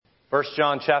1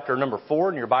 John chapter number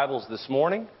 4 in your Bibles this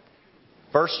morning.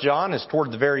 1 John is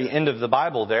toward the very end of the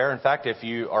Bible there. In fact, if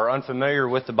you are unfamiliar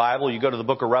with the Bible, you go to the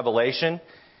book of Revelation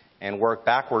and work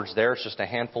backwards there. It's just a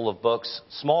handful of books,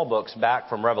 small books back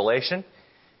from Revelation.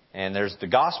 And there's the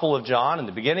Gospel of John in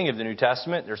the beginning of the New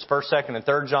Testament. There's 1st, 2nd, and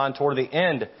 3rd John toward the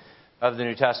end of the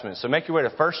New Testament. So make your way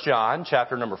to 1 John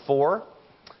chapter number 4.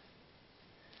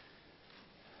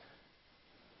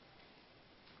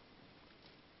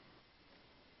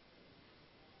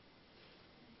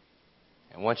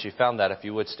 And once you've found that, if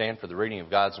you would stand for the reading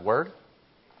of God's Word.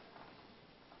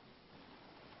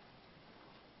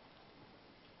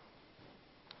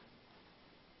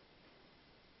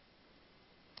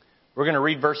 We're going to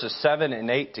read verses 7 and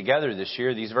 8 together this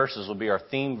year. These verses will be our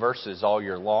theme verses all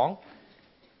year long.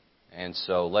 And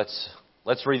so let's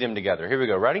read them together. Here we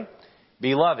go. Ready?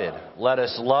 Beloved, let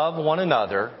us love one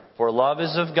another, for love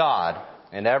is of God,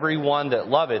 and every one that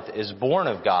loveth is born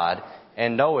of God,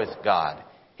 and knoweth God.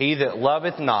 He that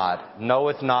loveth not,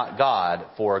 knoweth not God,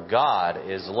 for God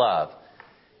is love.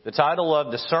 The title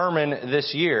of the sermon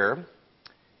this year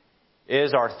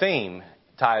is our theme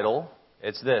title.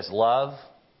 It's this: Love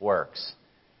Works.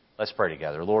 Let's pray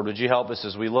together. Lord, would you help us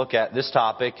as we look at this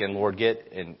topic and, Lord,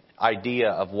 get an idea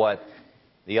of what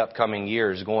the upcoming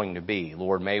year is going to be.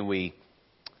 Lord, may we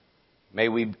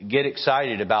get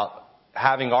excited about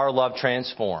having our love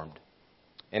transformed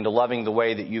into loving the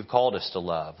way that you've called us to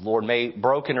love. Lord, may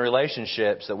broken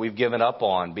relationships that we've given up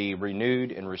on be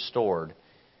renewed and restored.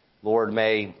 Lord,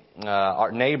 may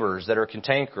our neighbors that are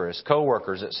cantankerous,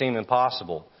 co-workers that seem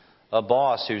impossible, a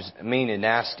boss who's mean and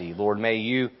nasty, Lord, may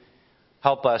you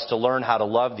help us to learn how to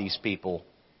love these people.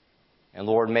 And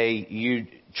Lord, may you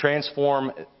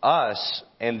transform us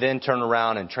and then turn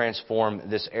around and transform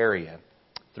this area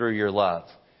through your love.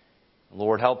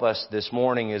 Lord, help us this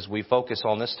morning as we focus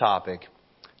on this topic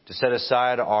to set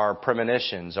aside our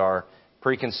premonitions, our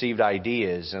preconceived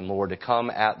ideas, and Lord, to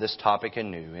come at this topic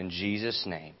anew. In Jesus'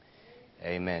 name,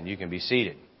 amen. You can be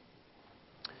seated.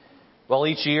 Well,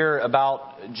 each year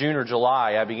about June or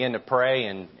July, I begin to pray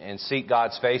and seek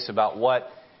God's face about what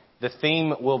the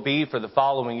theme will be for the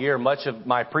following year. Much of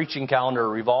my preaching calendar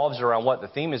revolves around what the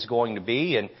theme is going to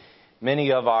be, and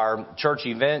many of our church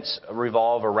events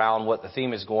revolve around what the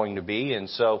theme is going to be. And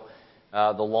so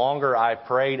the longer I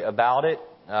prayed about it,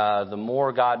 the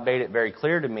more God made it very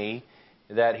clear to me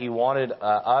that He wanted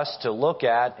us to look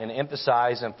at and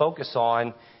emphasize and focus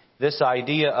on this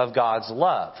idea of God's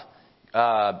love.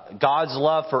 God's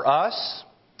love for us,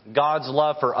 God's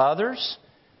love for others,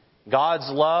 God's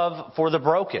love for the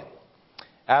broken.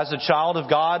 As a child of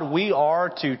God, we are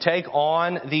to take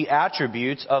on the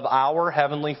attributes of our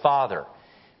Heavenly Father.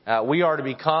 We are to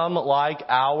become like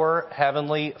our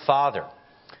Heavenly Father.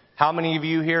 How many of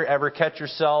you here ever catch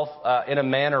yourself in a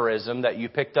mannerism that you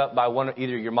picked up by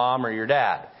either your mom or your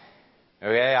dad?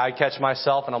 Okay, I catch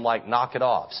myself and I'm like, knock it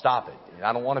off, stop it.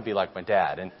 I don't want to be like my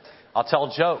dad. And I'll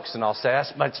tell jokes and I'll say,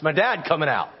 it's my dad coming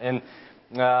out. And,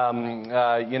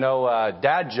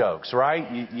 dad jokes,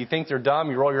 right? You think they're dumb.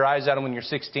 You roll your eyes at them when you're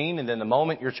 16. And then the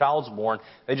moment your child's born,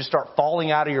 they just start falling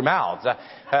out of your mouth.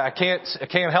 I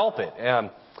can't help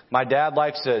it. My dad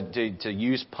likes to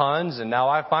use puns, and now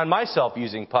I find myself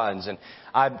using puns. And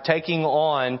I'm taking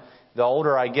on, the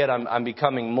older I get, I'm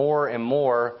becoming more and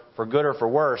more, for good or for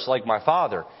worse, like my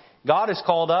father. God has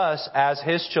called us as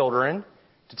His children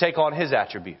to take on His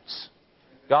attributes.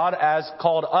 God has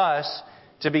called us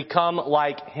to become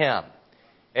like Him.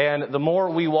 And the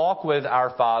more we walk with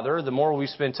our Father, the more we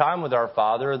spend time with our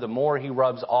Father, the more He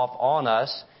rubs off on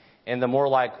us, and the more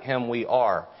like Him we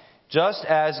are. Just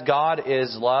as God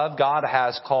is love, God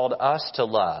has called us to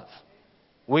love.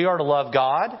 We are to love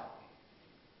God.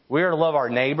 We are to love our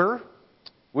neighbor.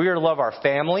 We are to love our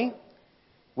family.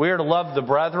 We are to love the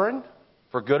brethren,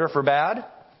 for good or for bad.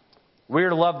 We are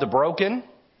to love the broken.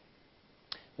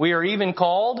 We are even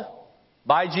called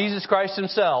by Jesus Christ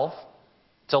Himself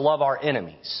to love our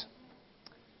enemies.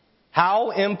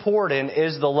 How important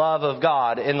is the love of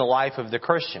God in the life of the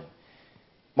Christian?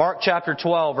 Mark chapter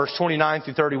 12, verse 29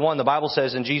 through 31, the Bible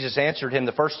says, and Jesus answered him,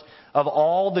 the first of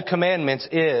all the commandments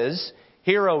is,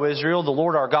 Hear, O Israel, the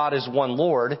Lord our God is one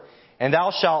Lord, and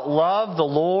thou shalt love the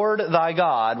Lord thy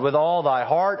God with all thy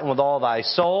heart and with all thy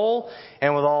soul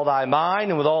and with all thy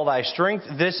mind and with all thy strength.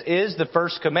 This is the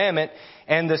first commandment.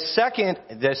 And this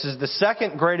is the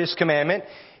second greatest commandment,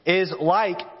 is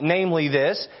like, namely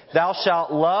this, thou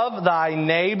shalt love thy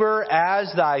neighbor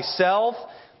as thyself.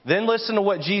 Then listen to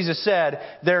what Jesus said.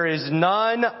 There is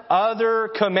none other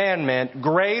commandment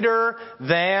greater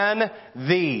than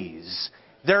these.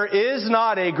 There is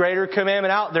not a greater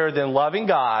commandment out there than loving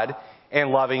God and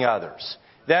loving others.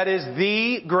 That is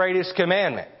the greatest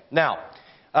commandment. Now,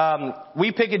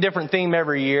 we pick a different theme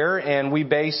every year, and we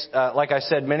base, like I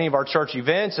said, many of our church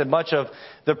events and much of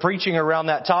the preaching around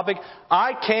that topic.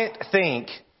 I can't think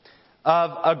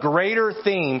of a greater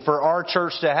theme for our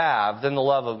church to have than the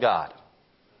love of God.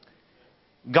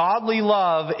 Godly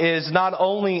love is not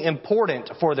only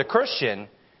important for the Christian.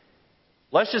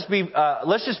 Let's just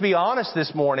be honest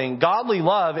this morning. Godly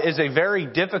love is a very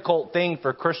difficult thing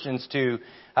for Christians to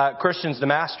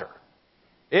master.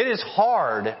 It is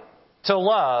hard to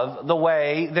love the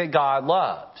way that God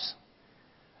loves.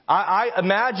 I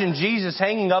imagine Jesus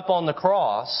hanging up on the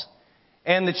cross,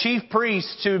 and the chief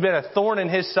priests, who had been a thorn in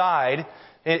his side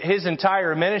his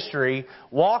entire ministry,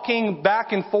 walking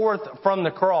back and forth from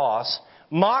the cross,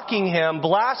 mocking him,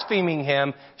 blaspheming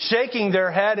him, shaking their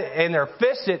head and their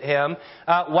fist at him,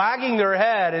 wagging their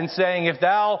head and saying, "If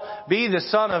thou be the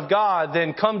Son of God,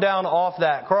 then come down off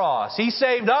that cross." He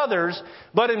saved others,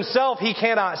 but himself he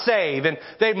cannot save. And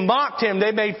they mocked him,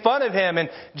 they made fun of him, and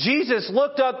Jesus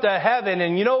looked up to heaven,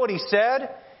 and you know what he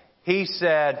said? He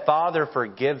said, "Father,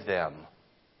 forgive them,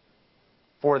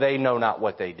 for they know not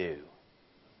what they do."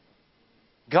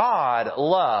 God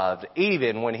loved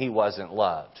even when he wasn't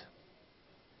loved.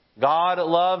 God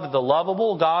loved the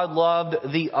lovable. God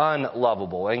loved the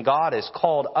unlovable. And God has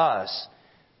called us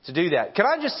to do that. Can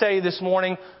I just say this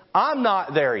morning, I'm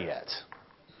not there yet.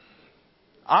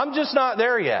 I'm just not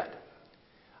there yet.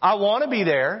 I want to be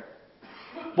there.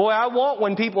 Boy, I want,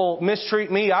 when people mistreat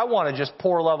me, I want to just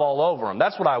pour love all over them.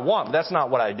 That's what I want, but that's not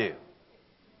what I do.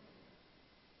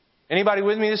 Anybody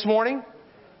with me this morning?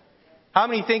 How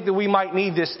many think that we might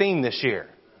need this theme this year?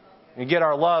 And get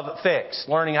our love fixed,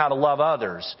 learning how to love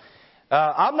others.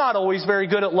 I'm not always very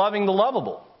good at loving the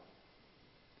lovable.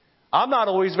 I'm not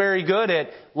always very good at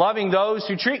loving those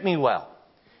who treat me well.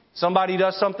 Somebody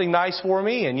does something nice for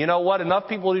me, and you know what? Enough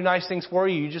people do nice things for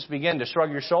you, you just begin to shrug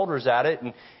your shoulders at it,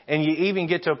 and you even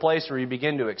get to a place where you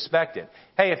begin to expect it.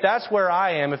 Hey, if that's where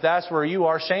I am, if that's where you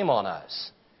are, shame on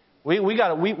us.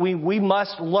 We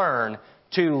must learn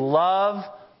to love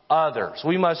others.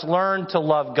 We must learn to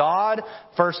love God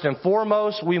first and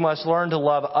foremost. We must learn to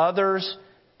love others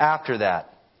after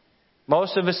that.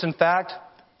 Most of us, in fact,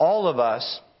 all of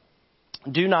us,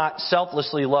 do not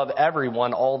selflessly love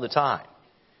everyone all the time.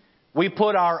 We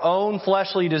put our own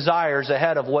fleshly desires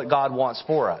ahead of what God wants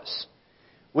for us.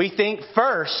 We think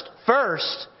first,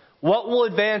 what will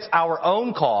advance our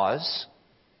own cause,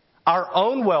 our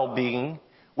own well-being.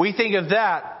 We think of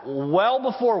that well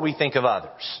before we think of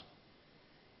others.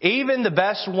 Even the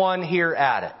best one here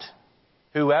at it,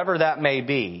 whoever that may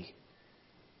be,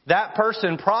 that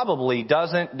person probably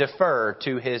doesn't defer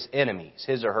to his enemies,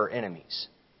 his or her enemies.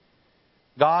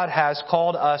 God has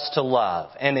called us to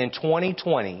love. And in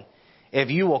 2020,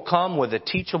 if you will come with a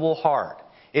teachable heart,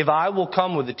 if I will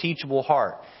come with a teachable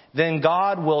heart, then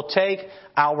God will take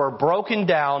our broken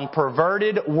down,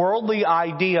 perverted, worldly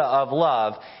idea of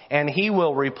love, and He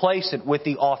will replace it with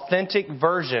the authentic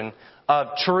version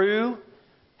of true,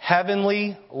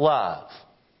 heavenly love.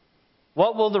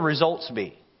 What will the results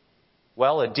be?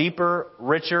 Well, a deeper,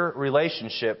 richer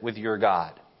relationship with your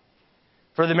God.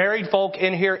 For the married folk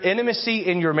in here, intimacy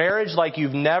in your marriage like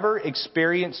you've never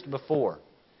experienced before.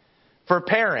 For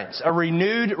parents, a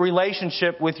renewed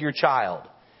relationship with your child,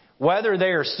 whether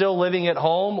they are still living at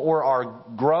home or are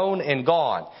grown and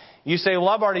gone. You say, well,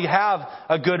 I've already have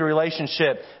a good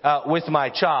relationship with my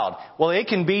child. Well, it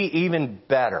can be even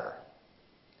better.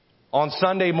 On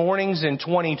Sunday mornings in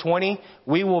 2020,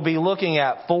 we will be looking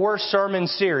at 4 sermon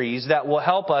series that will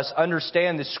help us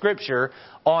understand the Scripture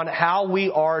on how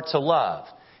we are to love.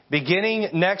 Beginning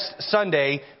next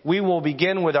Sunday, we will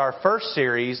begin with our first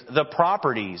series, The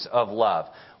Properties of Love.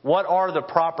 What are the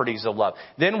properties of love?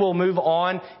 Then we'll move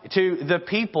on to the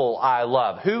people I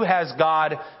love. Who has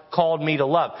God called me to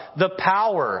love? The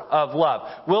power of love.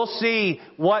 We'll see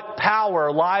what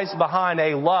power lies behind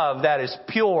a love that is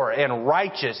pure and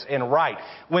righteous and right.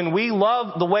 When we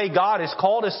love the way God has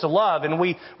called us to love and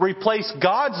we replace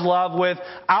God's love with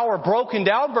our broken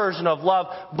down version of love,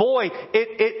 boy,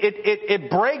 it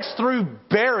breaks through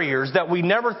barriers that we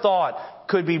never thought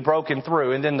could be broken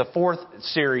through. And then the 4th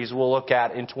series we'll look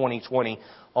at in 2020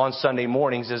 on Sunday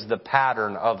mornings is the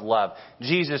pattern of love.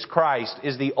 Jesus Christ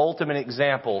is the ultimate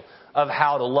example of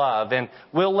how to love. And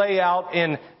we'll lay out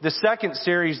in the 2nd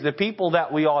series the people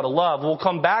that we ought to love. We'll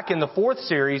come back in the 4th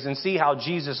series and see how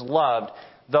Jesus loved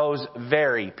those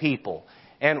very people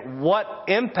and what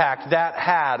impact that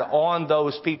had on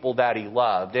those people that He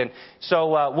loved. And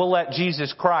so we'll let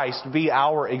Jesus Christ be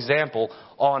our example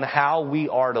on how we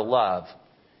are to love.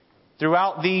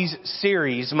 Throughout these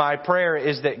series, my prayer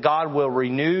is that God will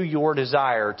renew your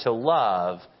desire to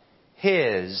love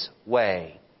His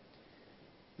way.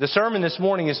 The sermon this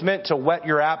morning is meant to whet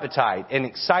your appetite and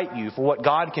excite you for what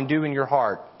God can do in your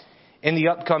heart in the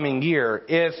upcoming year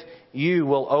if you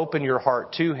will open your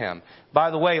heart to Him.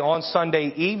 By the way, on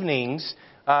Sunday evenings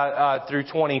through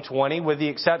 2020, with the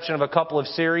exception of a couple of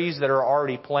series that are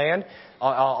already planned,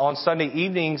 on Sunday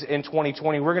evenings in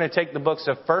 2020, we're going to take the books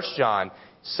of 1 John,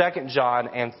 2 John,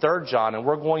 and 3 John, and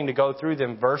we're going to go through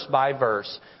them verse by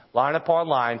verse, line upon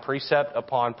line, precept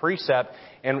upon precept,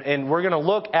 and we're going to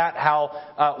look at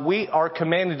how we are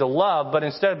commanded to love, but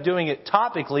instead of doing it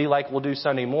topically like we'll do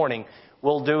Sunday morning,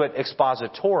 we'll do it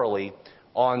expositorily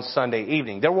on Sunday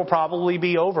evening. There will probably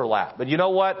be overlap, but you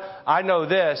know what? I know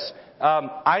this.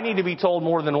 I need to be told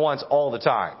more than once all the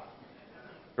time.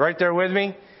 Right there with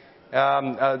me?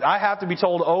 I have to be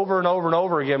told over and over and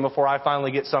over again before I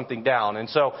finally get something down. And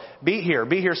so be here.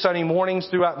 Be here Sunday mornings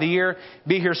throughout the year.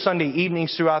 Be here Sunday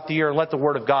evenings throughout the year, and let the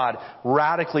Word of God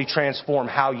radically transform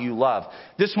how you love.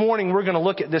 This morning we're going to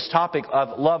look at this topic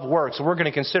of love works. We're going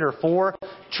to consider 4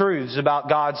 truths about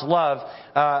God's love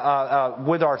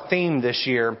with our theme this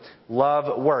year,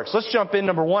 love works. Let's jump in.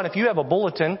 Number 1, if you have a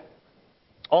bulletin,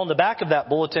 on the back of that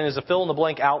bulletin is a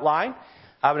fill-in-the-blank outline.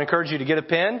 I would encourage you to get a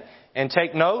pen and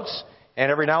take notes. And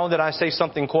every now and then I say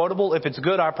something quotable. If it's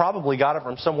good, I probably got it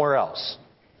from somewhere else.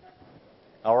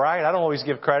 All right? I don't always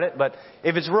give credit, but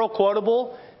if it's real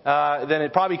quotable, then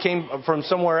it probably came from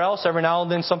somewhere else. Every now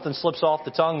and then something slips off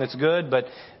the tongue that's good, but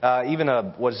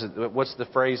what's the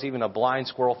phrase? Even a blind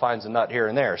squirrel finds a nut here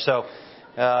and there. So,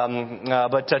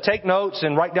 but take notes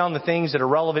and write down the things that are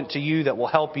relevant to you that will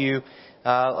help you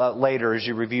later as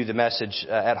you review the message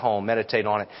at home. Meditate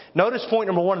on it. Notice point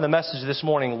number 1 of the message this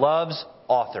morning, love's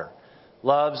author.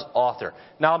 Love's author.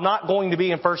 Now, I'm not going to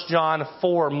be in 1 John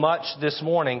 4 much this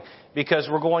morning because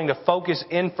we're going to focus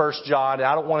in 1 John. And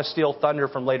I don't want to steal thunder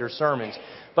from later sermons.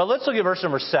 But let's look at verse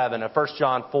number 7 of 1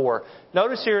 John 4.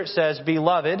 Notice here it says,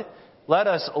 Beloved, let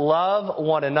us love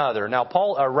one another. Now,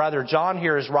 John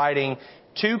here is writing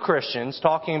to Christians,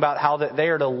 talking about how that they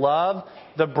are to love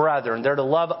the brethren. They're to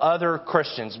love other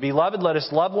Christians. Beloved, let us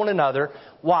love one another.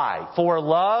 Why? For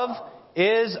love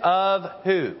is of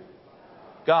who?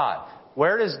 God.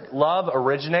 Where does love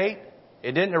originate?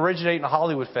 It didn't originate in a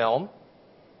Hollywood film.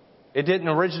 It didn't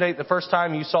originate the first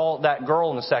time you saw that girl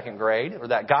in the 2nd grade or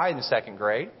that guy in the 2nd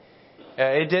grade.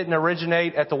 It didn't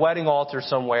originate at the wedding altar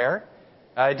somewhere.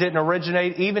 It didn't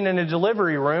originate even in a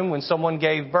delivery room when someone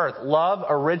gave birth. Love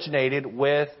originated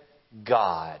with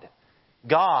God.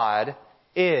 God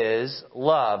is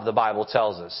love, the Bible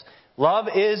tells us. Love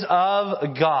is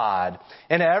of God,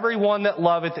 and everyone that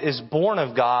loveth is born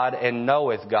of God and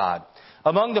knoweth God.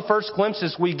 Among the first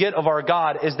glimpses we get of our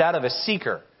God is that of a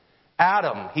seeker.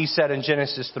 Adam, he said in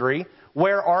Genesis 3,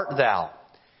 where art thou?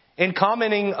 In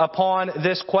commenting upon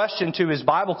this question to his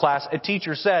Bible class, a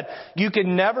teacher said, you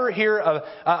can never hear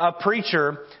a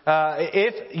preacher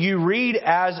if you read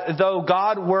as though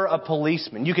God were a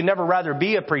policeman. You can never rather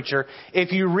be a preacher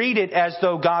if you read it as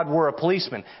though God were a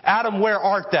policeman. Adam, where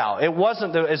art thou? It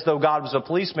wasn't as though God was a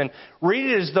policeman. Read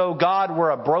it as though God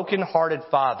were a broken-hearted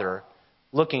father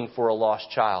looking for a lost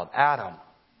child. Adam,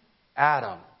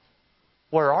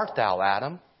 where art thou,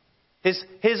 Adam?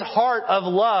 His heart of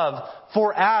love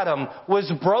for Adam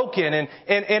was broken. And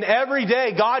every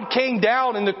day God came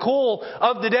down in the cool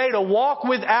of the day to walk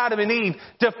with Adam and Eve,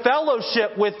 to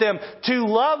fellowship with them, to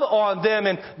love on them.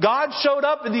 And God showed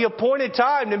up at the appointed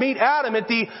time to meet Adam at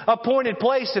the appointed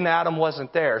place, and Adam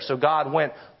wasn't there. So God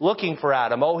went looking for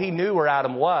Adam. Oh, He knew where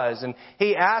Adam was. And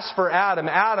He asked for Adam,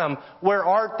 Adam, where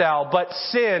art thou? But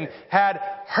sin had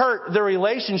hurt the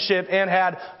relationship and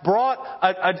had brought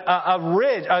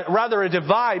a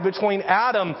divide between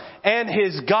Adam and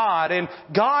his God. And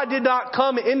God did not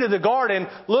come into the garden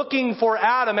looking for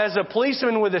Adam as a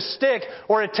policeman with a stick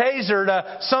or a taser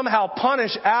to somehow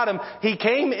punish Adam. He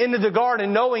came into the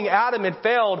garden knowing Adam had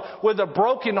failed, with a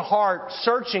broken heart,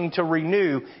 searching to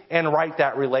renew and right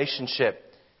that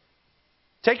relationship.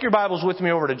 Take your Bibles with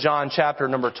me over to John chapter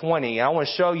number 20. I want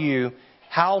to show you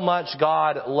how much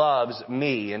God loves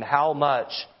me and how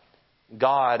much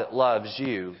God loves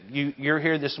you. You're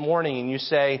here this morning and you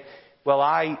say, well,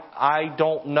 I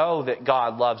don't know that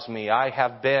God loves me. I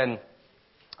have been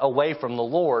away from the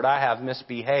Lord. I have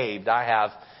misbehaved.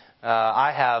 I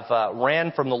have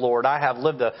ran from the Lord. I have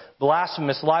lived a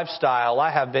blasphemous lifestyle.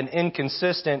 I have been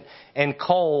inconsistent and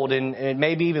cold and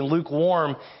maybe even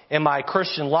lukewarm in my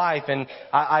Christian life, and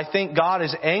I think God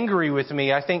is angry with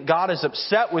me. I think God is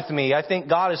upset with me. I think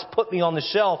God has put me on the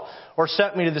shelf or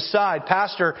set me to the side.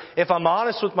 Pastor, if I'm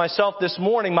honest with myself this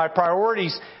morning, my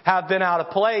priorities have been out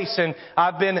of place, and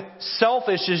I've been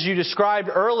selfish as you described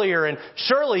earlier, and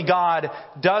surely God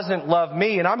doesn't love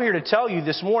me. And I'm here to tell you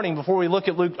this morning, before we look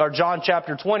at Luke or John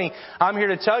chapter 20, I'm here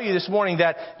to tell you this morning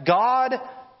that God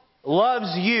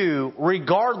loves you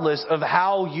regardless of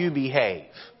how you behave.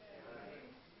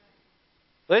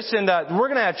 Listen, we're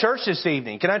going to have church this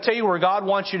evening. Can I tell you where God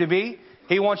wants you to be?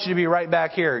 He wants you to be right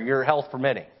back here, your health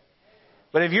permitting.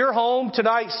 But if you're home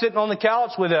tonight sitting on the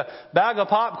couch with a bag of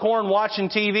popcorn watching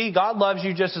TV, God loves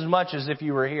you just as much as if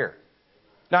you were here.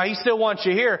 Now, He still wants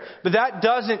you here, but that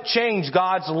doesn't change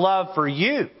God's love for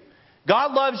you.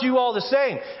 God loves you all the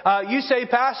same. You say,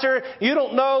 Pastor, you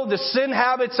don't know the sin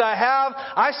habits I have.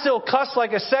 I still cuss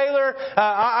like a sailor.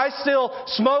 I still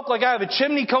smoke like I have a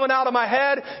chimney coming out of my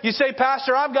head. You say,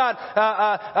 Pastor, I've got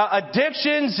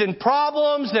addictions and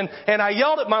problems, and I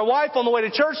yelled at my wife on the way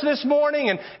to church this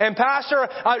morning. And Pastor,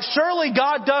 surely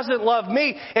God doesn't love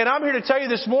me. And I'm here to tell you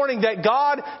this morning that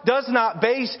God does not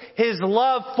base His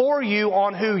love for you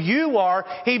on who you are.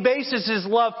 He bases His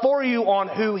love for you on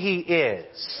who He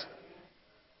is.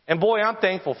 And boy, I'm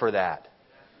thankful for that.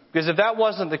 Because if that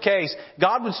wasn't the case,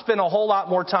 God would spend a whole lot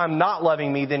more time not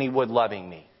loving me than He would loving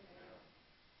me.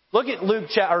 Look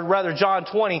at John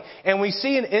 20, and we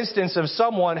see an instance of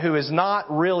someone who is not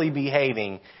really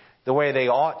behaving the way they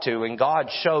ought to, and God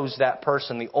shows that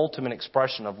person the ultimate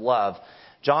expression of love.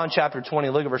 John chapter 20,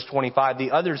 look at verse 25.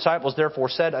 The other disciples therefore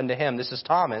said unto Him, this is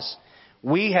Thomas,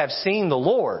 we have seen the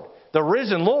Lord, the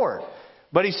risen Lord.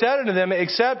 But He said unto them,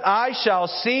 except I shall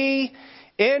see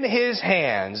in His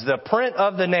hands the print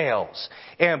of the nails,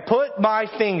 and put my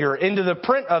finger into the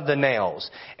print of the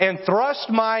nails, and thrust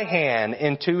my hand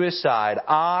into His side,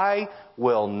 I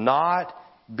will not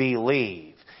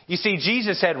believe. You see,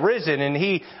 Jesus had risen and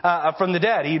He from the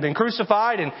dead. He had been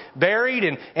crucified and buried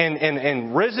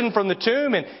and risen from the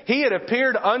tomb. And He had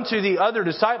appeared unto the other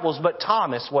disciples, but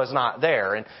Thomas was not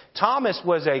there. And Thomas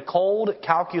was a cold,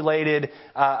 calculated,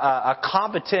 a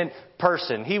competent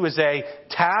person. He was a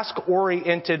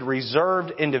task-oriented,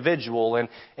 reserved individual.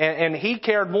 And he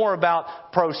cared more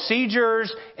about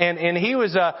procedures. And he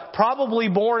was probably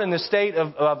born in the state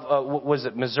of was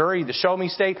it Missouri, the Show Me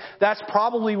State? That's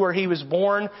probably where he was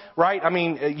born, right? I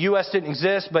mean, U.S. didn't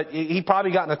exist, but he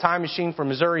probably got in a time machine from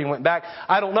Missouri and went back.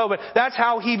 I don't know, but that's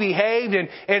how he behaved.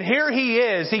 And here he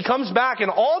is. He comes back, and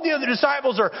all the other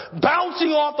disciples are bouncing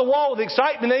off the wall with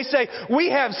excitement. They say, we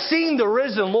have seen the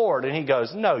risen Lord. And He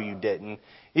goes, no, you didn't.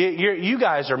 You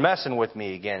guys are messing with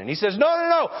me again. And He says,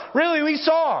 no, really, we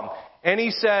saw Him. And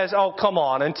He says, oh, come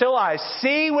on, until I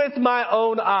see with my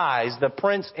own eyes the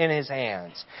prints in His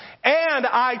hands, and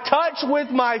I touch with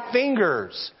my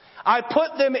fingers, I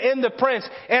put them in the prints,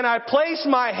 and I place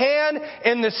my hand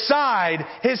in the side,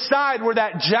 His side where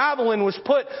that javelin was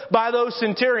put by those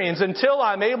centurions. Until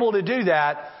I'm able to do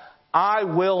that, I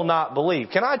will not believe.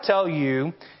 Can I tell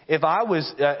you, if I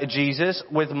was Jesus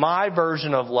with my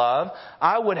version of love,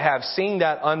 I would have seen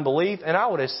that unbelief and I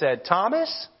would have said,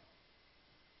 Thomas,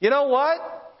 you know what?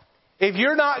 If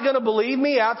you're not going to believe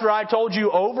me after I told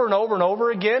you over and over and over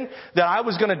again that I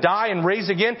was going to die and raise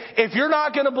again, if you're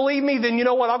not going to believe me, then you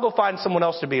know what? I'll go find someone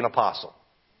else to be an apostle.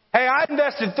 Hey, I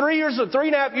invested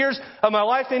 3.5 years of my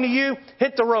life into you.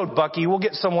 Hit the road, Bucky. We'll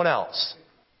get someone else.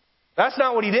 That's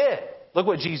not what He did. Look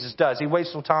what Jesus does. He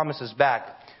waits till Thomas is back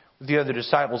with the other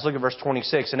disciples. Look at verse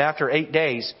 26. And after 8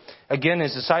 days, again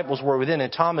His disciples were within,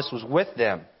 and Thomas was with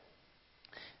them.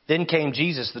 Then came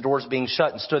Jesus, the doors being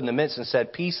shut, and stood in the midst and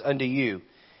said, peace unto you.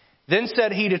 Then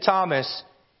said He to Thomas,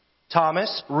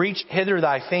 Thomas, reach hither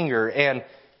thy finger, and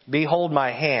behold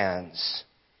my hands.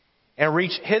 And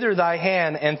reach hither thy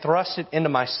hand, and thrust it into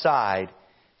my side.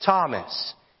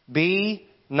 Thomas, be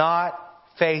not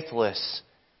faithless,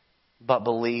 but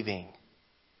believing.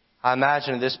 I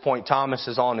imagine at this point Thomas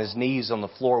is on his knees on the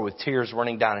floor with tears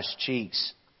running down his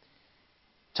cheeks.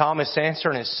 Thomas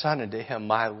answered His son unto Him,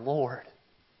 my Lord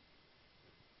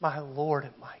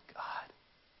and my God.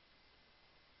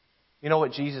 You know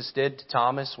what Jesus did to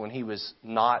Thomas when he was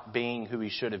not being who he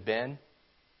should have been?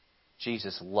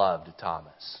 Jesus loved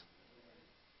Thomas.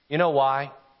 You know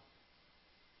why?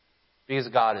 Because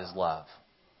God is love.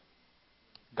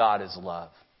 God is love.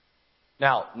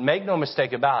 Now, make no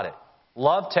mistake about it.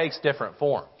 Love takes different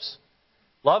forms.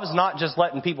 Love is not just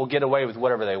letting people get away with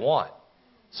whatever they want.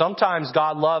 Sometimes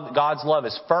God's love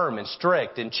is firm and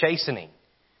strict and chastening.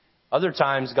 Other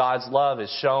times God's love is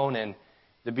shown in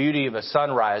the beauty of a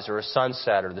sunrise or a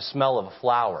sunset or the smell of a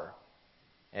flower.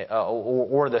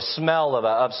 or the smell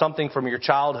of something from your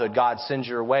childhood God sends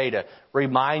your way to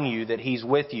remind you that He's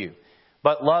with you.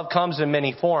 But love comes in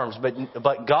many forms,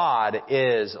 but God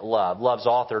is love. Love's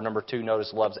author, number 2,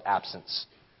 notice love's absence.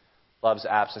 Love's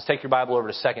absence. Take your Bible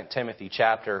over to 2 Timothy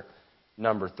chapter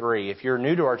number 3. If you're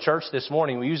new to our church this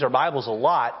morning, we use our Bibles a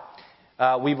lot.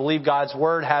 We believe God's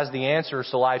Word has the answers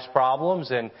to life's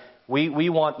problems, and we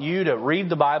want you to read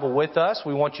the Bible with us.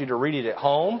 We want you to read it at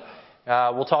home.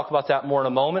 We'll talk about that more in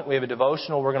a moment. We have a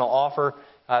devotional we're going to offer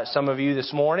some of you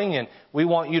this morning, and we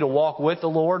want you to walk with the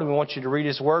Lord. We want you to read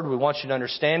His Word. We want you to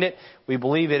understand it. We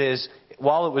believe it is,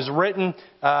 while it was written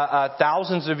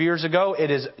thousands of years ago,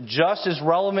 it is just as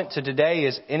relevant to today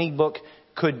as any book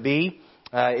could be.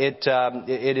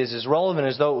 It is as relevant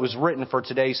as though it was written for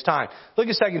today's time. Look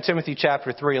at 2 Timothy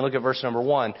chapter 3 and look at verse number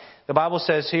 1. The Bible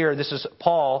says here, this is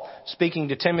Paul speaking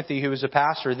to Timothy, who is a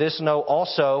pastor. This know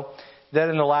also that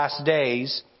in the last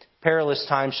days perilous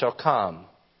times shall come.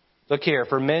 Look here,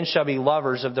 for men shall be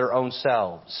lovers of their own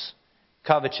selves,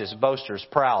 covetous, boasters,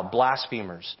 proud,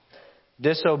 blasphemers,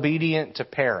 disobedient to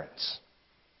parents,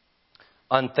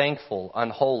 unthankful,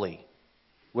 unholy,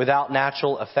 without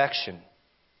natural affection,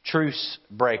 truce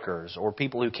breakers, or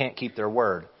people who can't keep their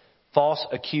word, false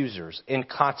accusers,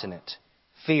 incontinent,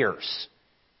 fierce,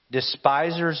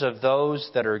 despisers of those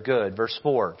that are good. Verse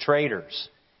 4, traitors,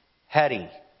 heady,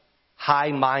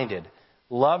 high-minded,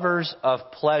 lovers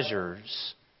of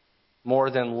pleasures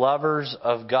more than lovers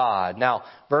of God. Now,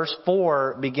 verse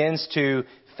 4 begins to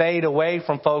fade away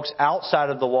from folks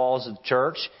outside of the walls of the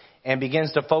church and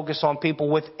begins to focus on people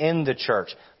within the church.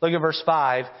 Look at verse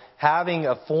 5. Having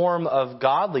a form of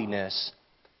godliness,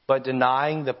 but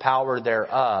denying the power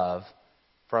thereof,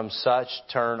 from such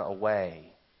turn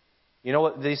away. You know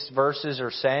what these verses are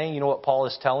saying? You know what Paul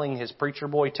is telling his preacher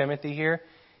boy Timothy here?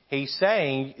 He's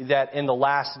saying that in the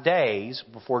last days,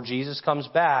 before Jesus comes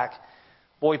back,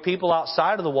 boy, people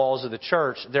outside of the walls of the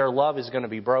church, their love is going to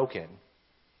be broken.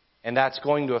 And that's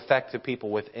going to affect the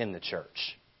people within the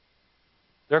church.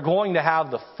 They're going to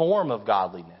have the form of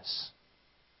godliness.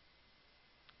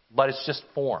 But it's just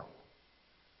form.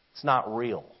 It's not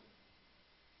real.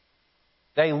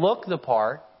 They look the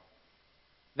part.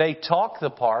 They talk the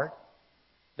part.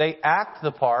 They act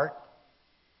the part.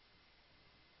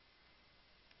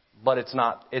 But it's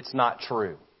not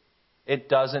true. It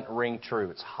doesn't ring true.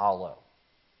 It's hollow.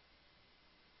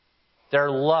 Their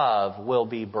love will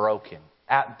be broken.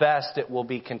 At best, it will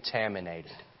be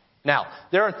contaminated. Now,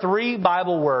 there are 3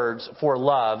 Bible words for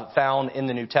love found in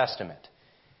the New Testament.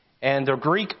 And the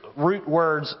Greek root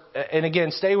words, and again,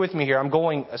 stay with me here. I'm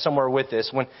going somewhere with this.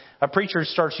 When a preacher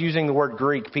starts using the word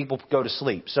Greek, people go to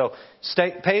sleep. So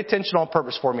pay attention on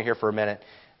purpose for me here for a minute.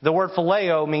 The word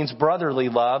phileo means brotherly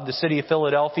love. The city of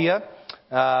Philadelphia,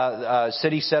 a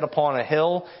city set upon a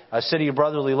hill, a city of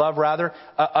brotherly love, rather.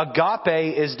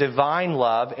 Agape is divine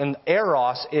love, and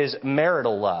eros is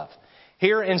marital love.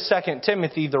 Here in 2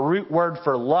 Timothy, the root word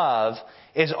for love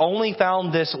is only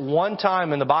found this one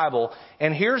time in the Bible,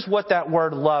 and here's what that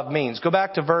word love means. Go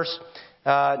back to verse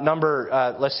number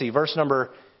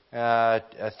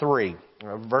 3.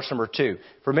 Verse number 2.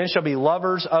 For men shall be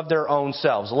lovers of their own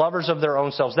selves. Lovers of their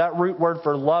own selves. That root word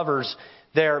for lovers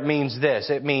there means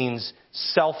this. It means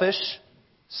selfish,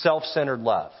 self-centered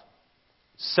love.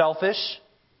 Selfish,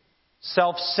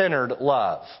 self-centered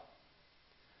love.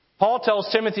 Paul tells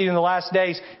Timothy in the last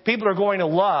days, people are going to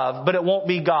love, but it won't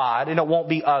be God and it won't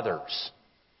be others.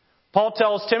 Paul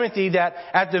tells Timothy that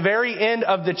at the very end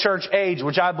of the church age,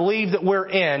 which I believe that we're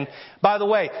in, by the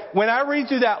way, when I read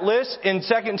through that list in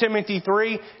 2 Timothy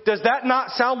 3, does that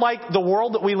not sound like the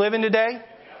world that we live in today?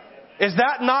 Is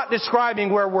that not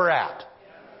describing where we're at?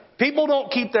 People don't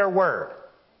keep their word.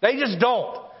 They just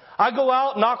don't. I go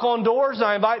out, knock on doors, and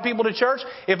I invite people to church.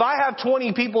 If I have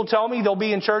 20 people tell me they'll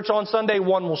be in church on Sunday,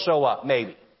 1 will show up,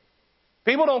 maybe.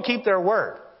 People don't keep their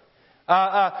word.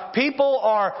 People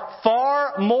are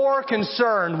far more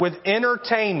concerned with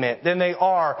entertainment than they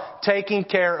are taking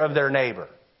care of their neighbor.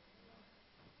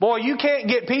 Boy, you can't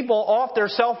get people off their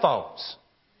cell phones.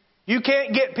 You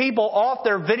can't get people off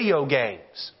their video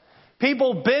games.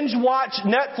 People binge watch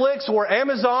Netflix or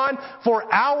Amazon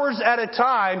for hours at a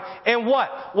time, and what?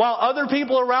 While other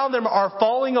people around them are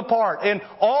falling apart, and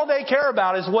all they care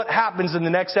about is what happens in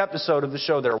the next episode of the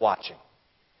show they're watching.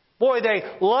 Boy, they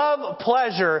love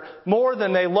pleasure more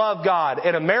than they love God.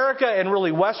 And America and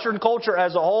really Western culture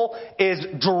as a whole is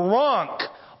drunk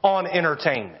on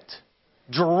entertainment.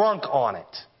 Drunk on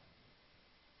it.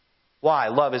 Why?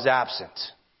 Love is absent.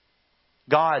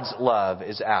 God's love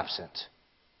is absent.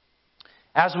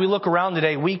 As we look around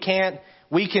today, we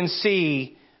can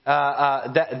see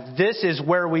that this is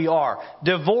where we are.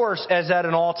 Divorce is at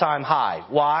an all-time high.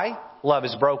 Why? Love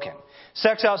is broken.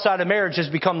 Sex outside of marriage has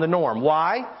become the norm.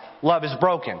 Why? Love is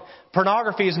broken.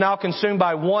 Pornography is now consumed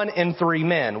by 1 in 3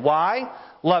 men. Why?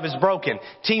 Love is broken.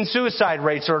 Teen suicide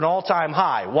rates are at an all-time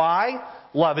high. Why?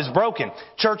 Love is broken.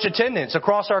 Church attendance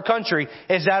across our country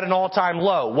is at an all-time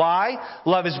low. Why?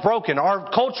 Love is broken.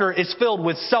 Our culture is filled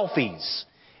with selfies.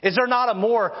 Is there not a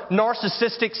more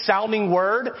narcissistic sounding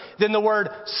word than the word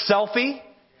selfie?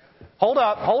 Hold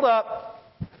up.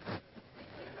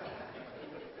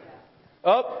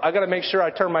 Oh, I got to make sure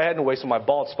I turn my head away so my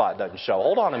bald spot doesn't show.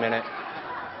 Hold on a minute.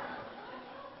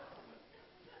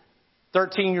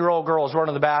 13-year-old girls run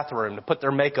to the bathroom to put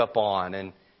their makeup on,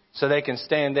 and so they can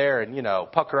stand there and,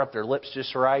 pucker up their lips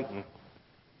just right. And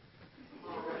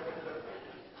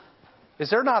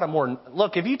is there not a more...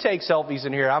 Look, if you take selfies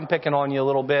in here, I'm picking on you a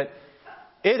little bit.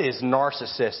 It is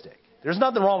narcissistic. There's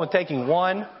nothing wrong with taking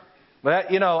one.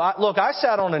 But, I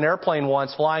sat on an airplane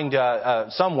once flying to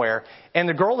somewhere, and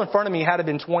the girl in front of me had to have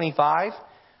been 25.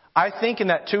 I think in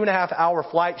that 2.5-hour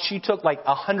flight, she took like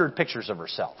 100 pictures of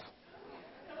herself.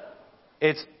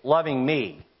 It's loving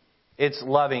me. It's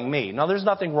loving me. Now, there's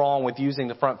nothing wrong with using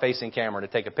the front-facing camera to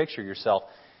take a picture of yourself,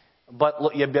 but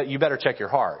look, you better check your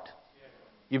heart.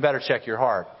 You better check your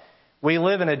heart. We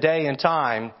live in a day and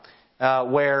time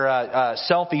where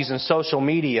selfies and social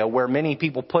media, where many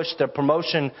people push the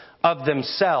promotion of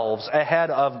themselves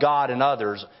ahead of God and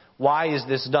others. Why is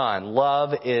this done?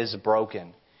 Love is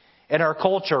broken. In our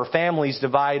culture, families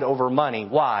divide over money.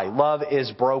 Why? Love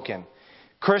is broken.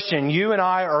 Christian, you and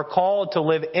I are called to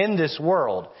live in this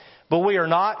world, but we are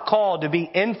not called to be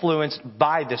influenced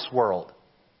by this world.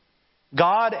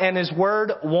 God and His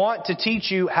Word want to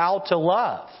teach you how to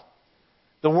love.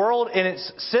 The world and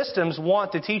its systems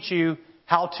want to teach you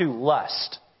how to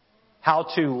lust. How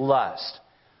to lust.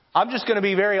 I'm just going to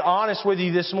be very honest with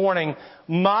you this morning.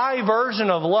 My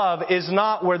version of love is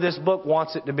not where this book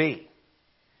wants it to be.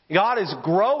 God is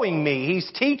growing me.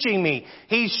 He's teaching me.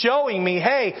 He's showing me,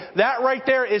 hey, that right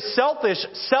there is selfish,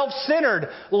 self-centered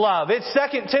love. It's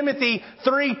 2 Timothy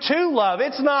 3:2 love.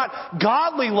 It's not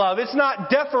godly love. It's not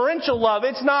deferential love.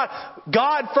 It's not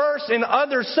God first and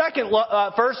others second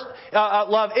love.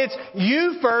 It's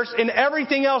you first and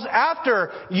everything else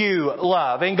after you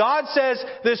love. And God says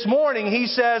this morning, He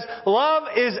says, love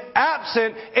is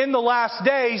absent in the last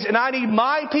days, and I need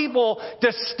my people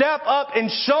to step up and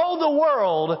show the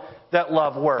world that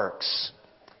love works.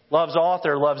 Love's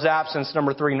author, love's absence.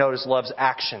 Number 3, notice love's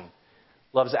action.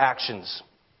 Love's actions.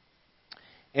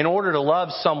 In order to love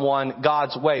someone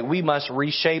God's way, we must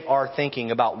reshape our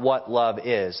thinking about what love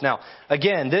is. Now,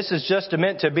 again, this is just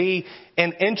meant to be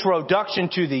an introduction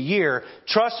to the year.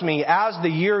 Trust me, as the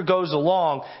year goes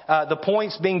along, the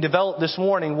points being developed this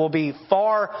morning will be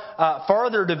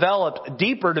further developed,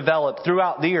 deeper developed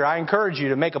throughout the year. I encourage you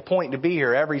to make a point to be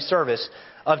here every service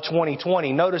of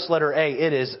 2020. Notice letter A,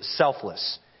 it is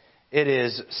selfless. It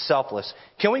is selfless.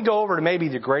 Can we go over to maybe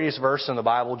the greatest verse in the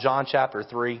Bible, John chapter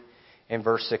 3 and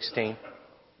verse 16?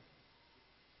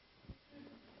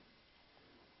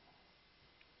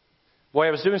 Boy,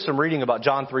 I was doing some reading about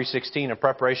John 3:16 in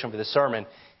preparation for this sermon.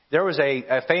 There was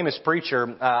a famous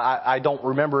preacher, I don't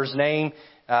remember his name.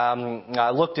 I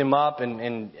looked him up,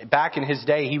 and back in his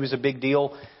day, he was a big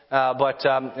deal. But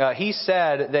he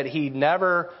said that he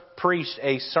never preached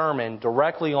a sermon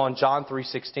directly on John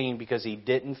 3:16 because he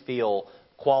didn't feel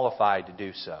qualified to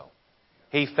do so.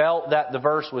 He felt that the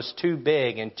verse was too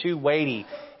big and too weighty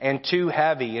and too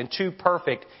heavy and too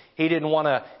perfect. He didn't want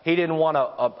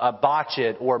to botch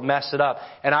it or mess it up.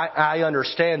 And I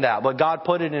understand that. But God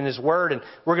put it in His Word, and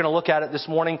we're going to look at it this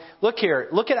morning. Look here.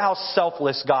 Look at how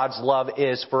selfless God's love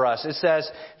is for us. It says,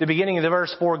 the beginning of the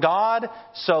verse, for God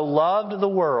so loved the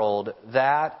world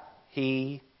that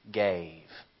He gave.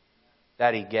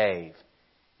 That He gave.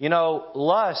 You know,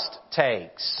 lust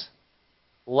takes.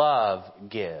 Love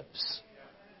gives.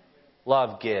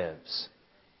 Love gives.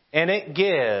 And it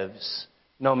gives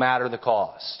no matter the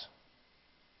cost.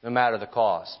 No matter the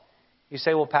cost. You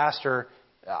say, well, Pastor,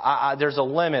 there's a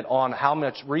limit on how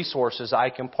much resources I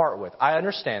can part with. I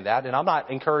understand that, and I'm not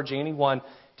encouraging anyone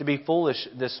to be foolish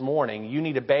this morning. You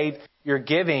need to bathe your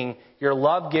giving, your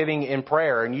love giving in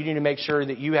prayer, and you need to make sure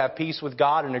that you have peace with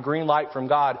God and a green light from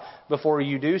God before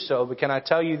you do so. But can I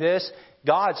tell you this?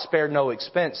 God spared no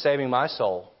expense saving my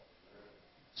soul.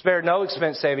 Spared no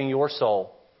expense saving your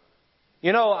soul.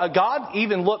 You know, God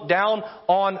even looked down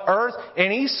on earth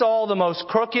and He saw the most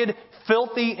crooked,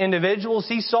 filthy individuals.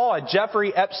 He saw a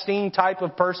Jeffrey Epstein type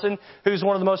of person who's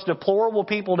one of the most deplorable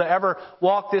people to ever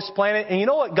walk this planet. And you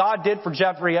know what God did for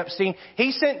Jeffrey Epstein?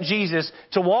 He sent Jesus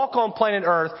to walk on planet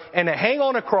earth and to hang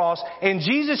on a cross, and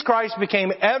Jesus Christ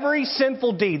became every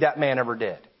sinful deed that man ever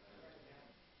did.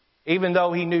 Even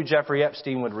though He knew Jeffrey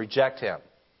Epstein would reject Him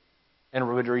and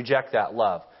would reject that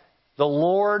love. The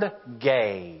Lord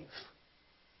gave.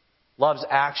 Love's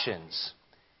actions.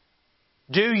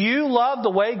 Do you love the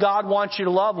way God wants you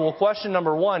to love? Well, question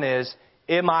number one is,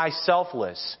 am I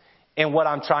selfless in what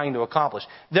I'm trying to accomplish?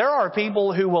 There are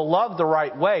people who will love the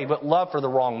right way, but love for the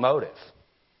wrong motive.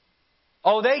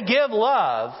 Oh, they give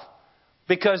love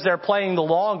because they're playing the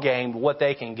long game, what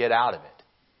they can get out of it.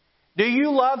 Do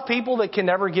you love people that can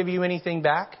never give you anything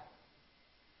back?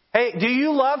 Hey, do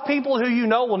you love people who you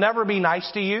know will never be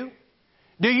nice to you?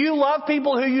 Do you love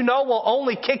people who you know will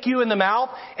only kick you in the mouth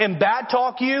and bad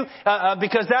talk you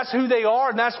because that's who they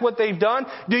are and that's what they've done?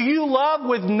 Do you love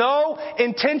with no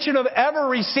intention of ever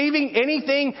receiving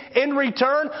anything in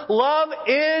return? Love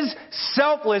is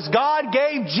selfless. God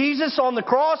gave Jesus on the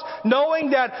cross knowing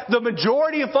that the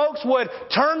majority of folks would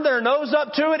turn their nose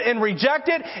up to it and reject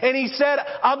it. And He said,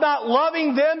 I'm not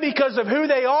loving them because of who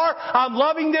they are. I'm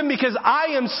loving them because I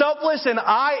am selfless and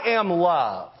I am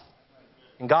love.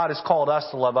 And God has called us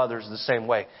to love others the same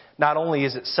way. Not only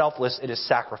is it selfless, it is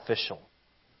sacrificial.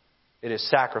 It is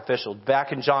sacrificial.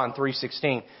 Back in John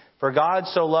 3:16, for God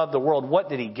so loved the world, what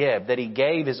did He give? That He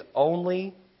gave His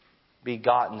only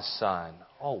begotten Son.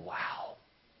 Oh, wow.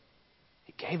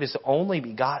 He gave His only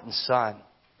begotten Son.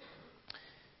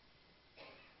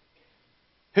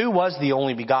 Who was the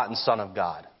only begotten Son of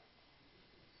God?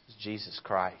 It was Jesus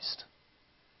Christ.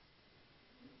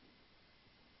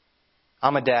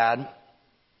 I'm a dad.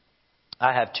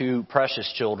 I have two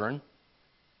precious children,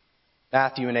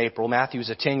 Matthew and April. Matthew's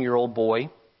a 10-year-old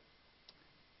boy.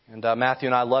 And Matthew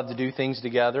and I love to do things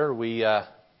together. We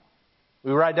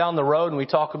ride down the road and we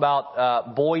talk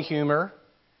about boy humor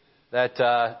that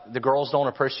the girls don't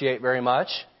appreciate very much.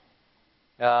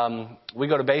 We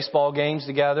go to baseball games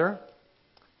together.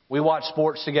 We watch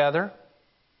sports together.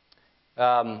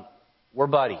 We're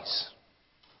buddies.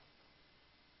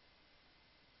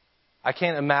 I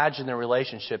can't imagine the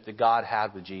relationship that God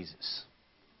had with Jesus.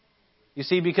 You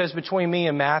see, because between me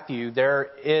and Matthew, there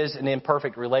is an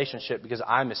imperfect relationship because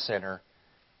I'm a sinner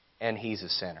and he's a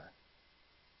sinner.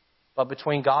 But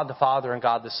between God the Father and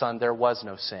God the Son, there was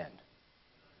no sin.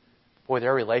 Boy,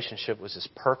 their relationship was as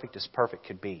perfect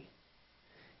could be.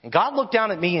 And God looked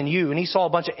down at me and you, and He saw a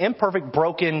bunch of imperfect,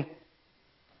 broken,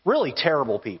 really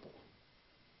terrible people.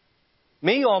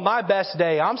 Me, on my best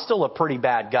day, I'm still a pretty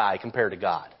bad guy compared to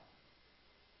God.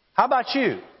 How about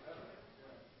you?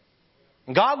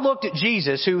 And God looked at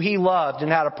Jesus, who He loved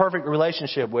and had a perfect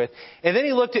relationship with. And then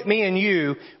He looked at me and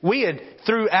you. We had,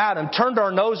 through Adam, turned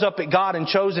our nose up at God and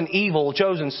chosen evil,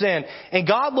 chosen sin. And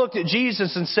God looked at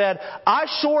Jesus and said, I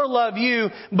sure love you,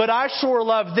 but I sure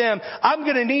love them. I'm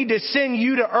going to need to send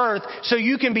you to earth so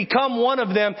you can become one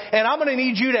of them. And I'm going to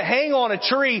need you to hang on a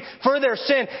tree for their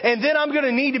sin. And then I'm going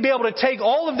to need to be able to take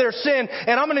all of their sin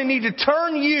and I'm going to need to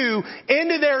turn you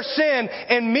into their sin.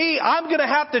 And me, I'm going to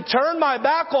have to turn my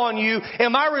back on you.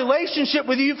 And my relationship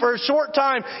with you for a short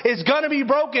time is going to be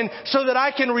broken so that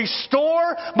I can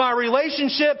restore my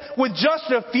relationship with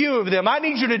just a few of them. I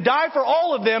need you to die for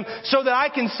all of them so that I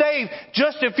can save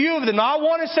just a few of them. Now, I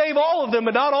want to save all of them,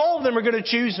 but not all of them are going to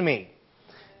choose me.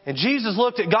 And Jesus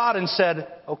looked at God and said,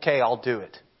 okay, I'll do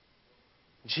it.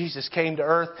 Jesus came to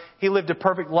earth. He lived a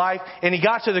perfect life. And He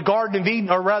got to the Garden of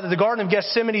Eden, or rather the Garden of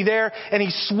Gethsemane there, and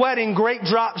He's sweating great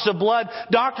drops of blood.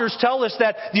 Doctors tell us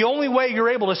that the only way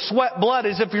you're able to sweat blood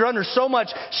is if you're under so much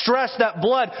stress that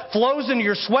blood flows into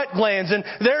your sweat glands. And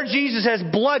there Jesus has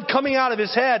blood coming out of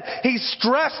His head. He's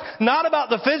stressed not about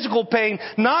the physical pain,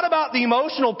 not about the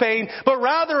emotional pain, but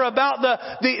rather about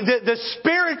the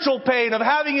spiritual pain of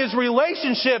having His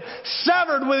relationship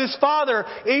severed with His Father,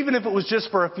 even if it was just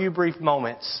for a few brief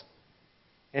moments.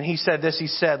 And He said this, He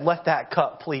said, let that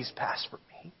cup please pass from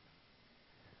me.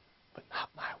 But not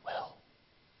my will.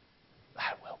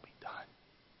 Thy will be done.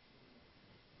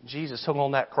 Jesus hung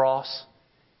on that cross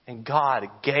and God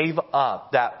gave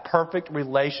up that perfect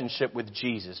relationship with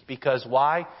Jesus. Because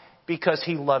why? Because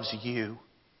He loves you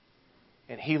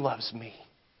and He loves me.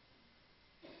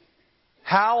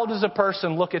 How does a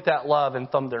person look at that love and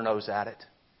thumb their nose at it?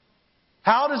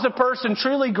 How does a person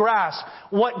truly grasp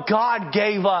what God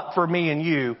gave up for me and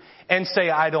you and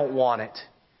say, I don't want it?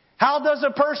 How does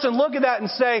a person look at that and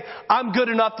say, I'm good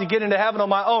enough to get into heaven on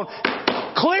my own?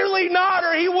 Clearly not,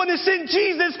 or He wouldn't have sent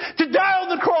Jesus to die on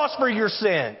the cross cross for your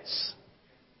sins.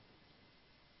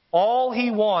 All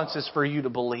He wants is for you to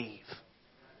believe.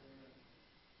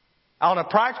 On a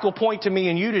practical point to me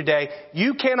and you today,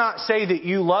 you cannot say that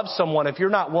you love someone if you're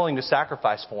not willing to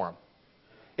sacrifice for them.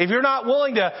 If you're not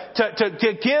willing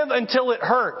to give until it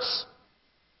hurts.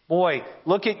 Boy,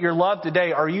 look at your love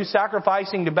today. Are you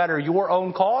sacrificing to better your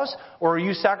own cause, or are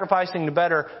you sacrificing to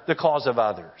better the cause of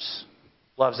others?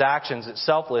 Love's actions, it's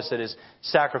selfless, it is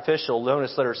sacrificial.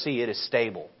 Notice letter C, it is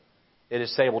stable. It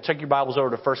is stable. Check your Bibles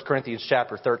over to 1 Corinthians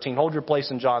chapter 13. Hold your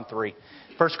place in John 3.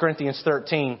 1 Corinthians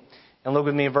 13. And look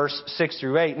with me in verse 6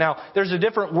 through 8. Now, there's a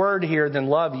different word here than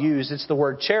love used. It's the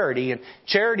word charity. And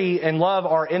charity and love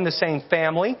are in the same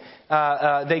family.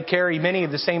 They carry many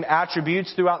of the same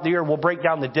attributes throughout the year. We'll break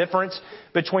down the difference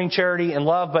between charity and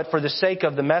love. But for the sake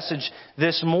of the message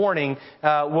this morning,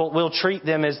 we'll treat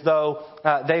them as though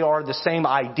they are the same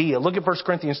idea. Look at 1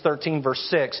 Corinthians 13, verse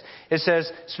 6. It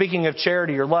says, speaking of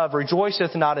charity or love,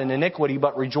 rejoiceth not in iniquity,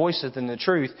 but rejoiceth in the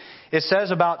truth. It says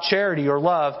about charity or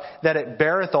love that it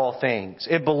beareth all things.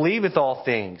 It believeth all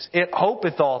things. It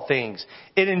hopeth all things.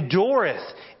 It endureth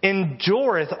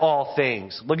all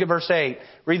things. Look at verse 8.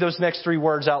 Read those next three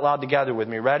words out loud together with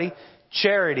me. Ready?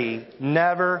 Charity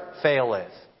never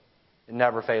faileth. It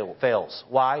never fails.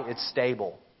 Why? It's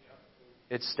stable.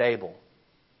 It's stable.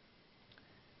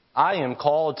 I am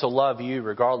called to love you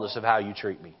regardless of how you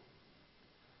treat me.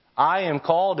 I am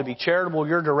called to be charitable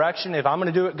your direction if I'm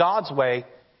going to do it God's way.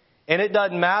 And it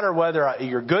doesn't matter whether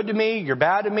you're good to me, you're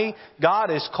bad to me. God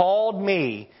has called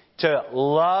me to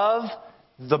love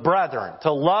the brethren,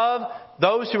 to love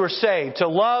those who are saved, to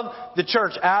love the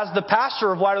church. As the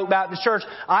pastor of White Oak Baptist Church,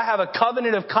 I have a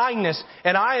covenant of kindness,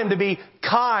 and I am to be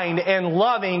kind and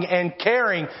loving and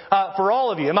caring for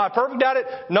all of you. Am I perfect at it?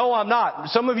 No, I'm not.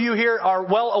 Some of you here are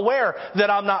well aware that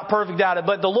I'm not perfect at it,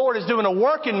 but the Lord is doing a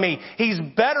work in me. He's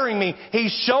bettering me.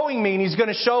 He's showing me, and He's going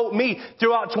to show me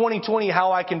throughout 2020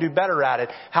 how I can do better at it,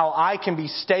 how I can be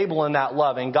stable in that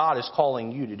love, and God is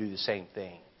calling you to do the same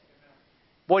thing.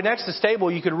 Boy, next to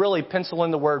stable, you could really pencil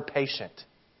in the word patient.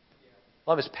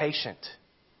 Love is patient.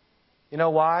 You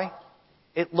know why?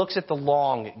 It looks at the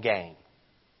long game.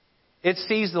 It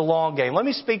sees the long game. Let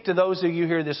me speak to those of you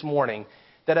here this morning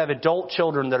that have adult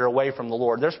children that are away from the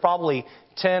Lord. There's probably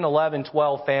 10, 11,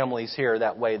 12 families here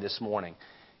that way this morning.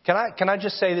 Can I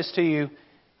just say this to you?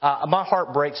 My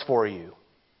heart breaks for you.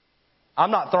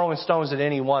 I'm not throwing stones at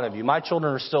any one of you. My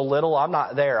children are still little. I'm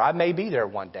not there. I may be there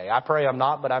one day. I pray I'm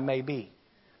not, but I may be.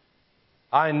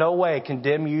 I in no way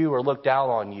condemn you or look down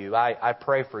on you. I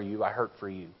pray for you. I hurt for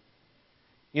you.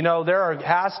 You know,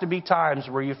 has to be times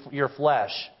where your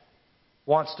flesh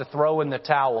wants to throw in the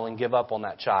towel and give up on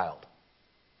that child.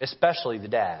 Especially the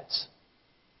dads.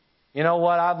 You know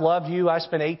what? I've loved you. I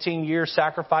spent 18 years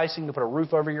sacrificing to put a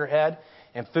roof over your head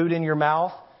and food in your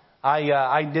mouth.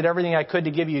 I did everything I could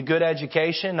to give you a good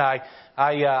education.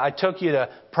 I took you to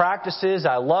practices.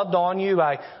 I loved on you.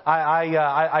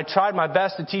 I tried my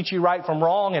best to teach you right from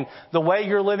wrong. And the way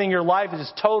you're living your life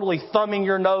is totally thumbing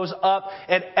your nose up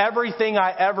at everything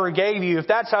I ever gave you. If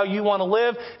that's how you want to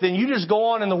live, then you just go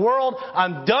on in the world.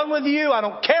 I'm done with you. I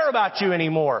don't care about you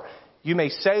anymore. You may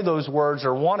say those words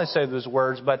or want to say those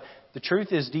words, but the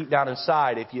truth is deep down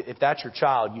inside, if that's your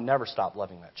child, you never stop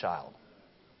loving that child.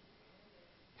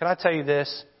 Can I tell you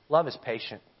this? Love is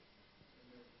patient.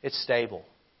 It's stable.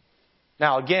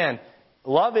 Now again,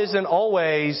 love isn't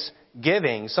always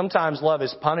giving. Sometimes love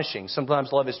is punishing.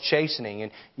 Sometimes love is chastening.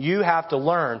 And you have to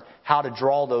learn how to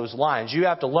draw those lines. You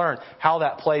have to learn how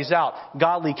that plays out.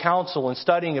 Godly counsel and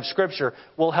studying of Scripture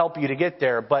will help you to get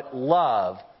there. But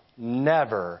love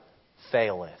never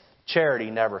faileth.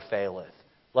 Charity never faileth.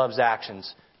 Love's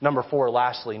actions. Number 4,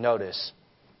 lastly, notice.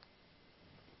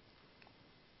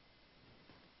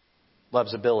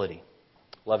 Love's ability.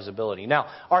 Love's ability. Now,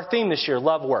 our theme this year,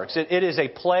 Love Works. It is a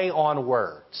play on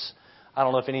words. I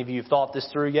don't know if any of you have thought this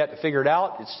through yet to figure it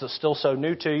out. It's still so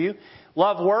new to you.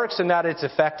 Love works in that it's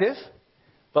effective,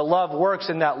 but love works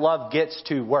in that love gets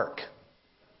to work.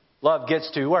 Love gets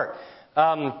to work.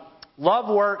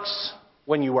 Love works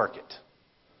when you work it.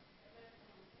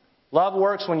 Love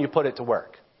works when you put it to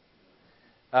work.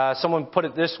 Someone put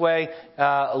it this way,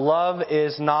 love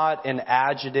is not an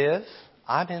adjective.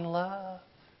 I'm in love.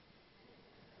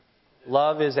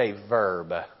 Love is a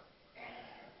verb.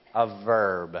 A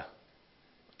verb.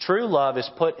 True love is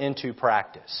put into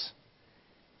practice.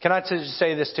 Can I just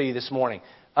say this to you this morning?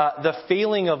 The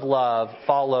feeling of love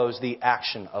follows the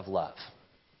action of love.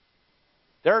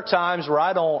 There are times where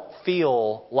I don't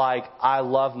feel like I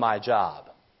love my job.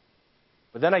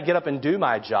 But then I get up and do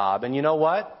my job, and you know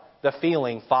what? The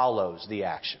feeling follows the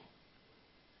action.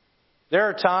 There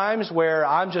are times where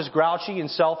I'm just grouchy and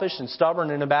selfish and stubborn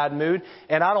and in a bad mood,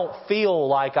 and I don't feel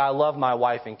like I love my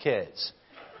wife and kids.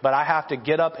 But I have to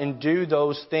get up and do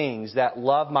those things that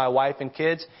love my wife and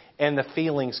kids, and the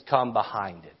feelings come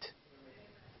behind it.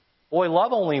 Boy,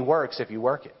 love only works if you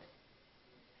work it.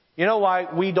 You know why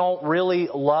we don't really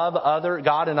love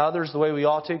God and others the way we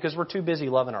ought to? Because we're too busy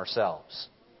loving ourselves.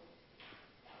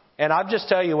 And I'll just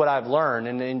tell you what I've learned,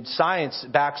 and science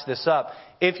backs this up.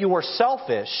 If you were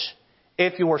selfish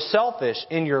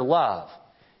in your love,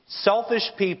 selfish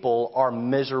people are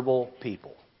miserable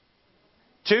people.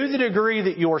 To the degree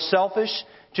that you are selfish,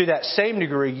 to that same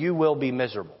degree you will be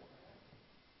miserable.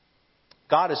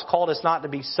 God has called us not to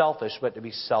be selfish, but to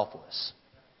be selfless.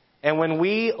 And when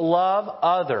we love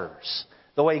others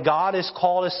the way God has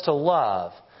called us to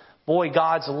love, boy,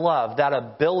 God's love, that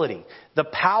ability, the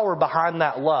power behind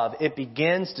that love, it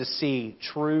begins to see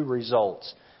true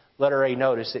results. Letter A,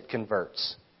 notice it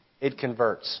converts. It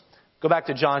converts. Go back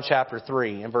to John chapter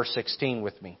 3 and verse 16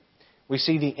 with me. We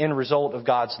see the end result of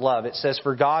God's love. It says,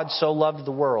 "For God so loved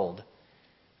the world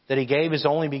that He gave His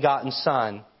only begotten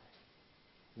Son."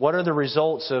 What are the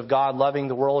results of God loving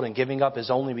the world and giving up His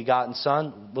only begotten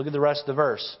Son? Look at the rest of the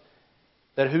verse.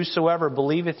 "That whosoever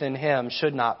believeth in Him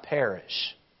should not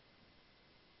perish,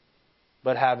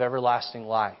 but have everlasting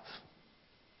life."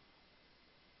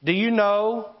 Do you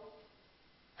know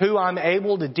who I'm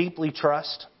able to deeply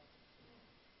trust?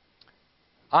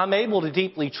 I'm able to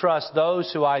deeply trust those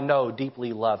who I know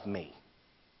deeply love me.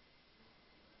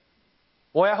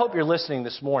 Boy, I hope you're listening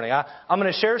this morning. I'm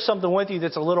going to share something with you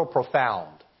that's a little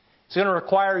profound. It's going to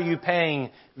require you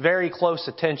paying very close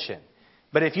attention.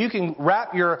 But if you can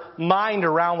wrap your mind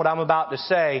around what I'm about to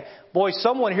say, boy,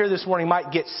 someone here this morning might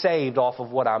get saved off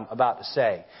of what I'm about to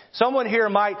say. Someone here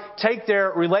might take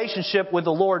their relationship with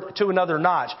the Lord to another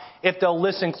notch if they'll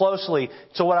listen closely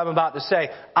to what I'm about to say.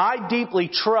 I deeply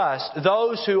trust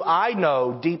those who I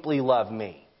know deeply love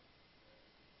me.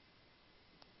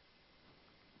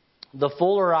 The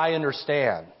fuller I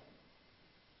understand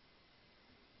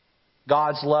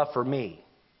God's love for me,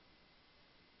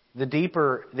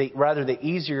 the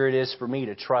easier it is for me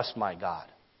to trust my God.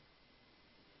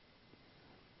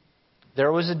 There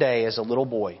was a day as a little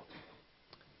boy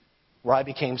where I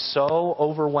became so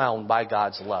overwhelmed by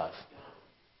God's love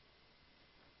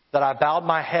that I bowed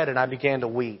my head and I began to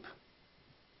weep.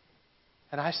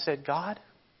 And I said, "God,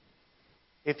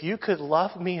 if you could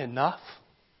love me enough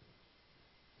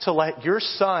to let your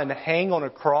Son hang on a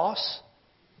cross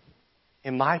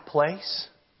in my place,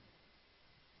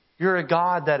 you're a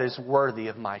God that is worthy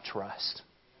of my trust.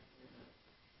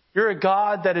 You're a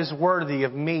God that is worthy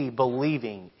of me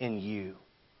believing in you.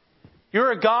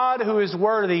 You're a God who is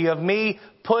worthy of me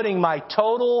putting my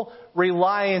total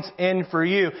reliance in for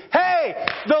you." Hey,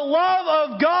 the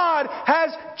love of God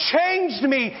has changed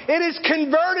me. It has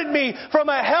converted me from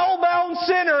a hell-bound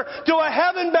sinner to a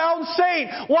heaven-bound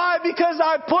saint. Why? Because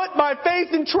I put my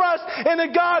faith and trust in a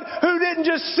God who didn't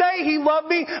just say He loved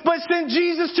me, but sent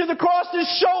Jesus to the cross to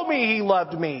show me He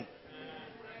loved me.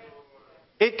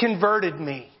 It converted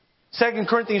me. 2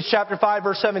 Corinthians chapter 5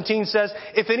 verse 17 says,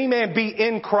 "If any man be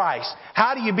in Christ."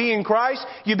 How do you be in Christ?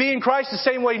 You be in Christ the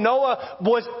same way Noah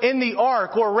was in the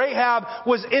ark, or Rahab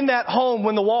was in that home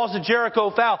when the walls of Jericho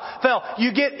fell.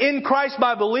 You get in Christ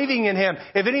by believing in Him.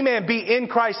 If any man be in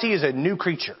Christ, he is a new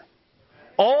creature.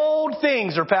 Old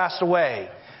things are passed away.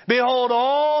 Behold,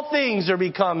 all things are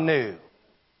become new.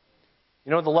 You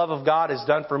know what the love of God has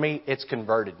done for me? It's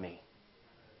converted me.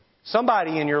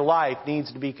 Somebody in your life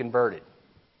needs to be converted.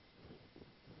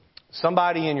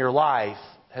 Somebody in your life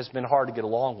has been hard to get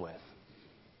along with.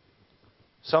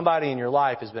 Somebody in your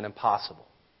life has been impossible.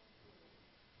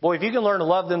 Boy, if you can learn to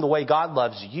love them the way God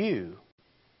loves you,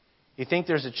 you think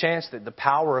there's a chance that the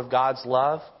power of God's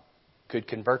love could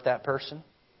convert that person?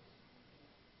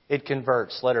 It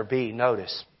converts. Letter B,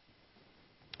 notice.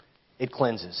 It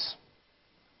cleanses.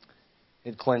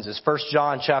 It cleanses. 1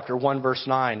 John chapter 1 verse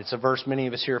 9. It's a verse many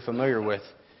of us here are familiar with.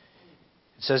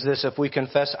 It says this: "If we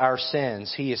confess our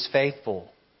sins, He is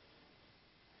faithful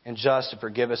and just to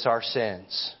forgive us our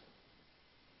sins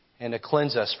and to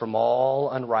cleanse us from all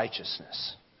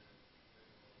unrighteousness."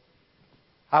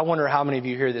 I wonder how many of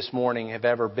you here this morning have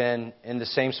ever been in the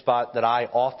same spot that I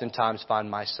oftentimes find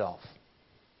myself.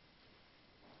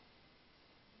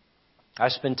 I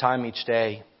spend time each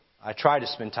day, I try to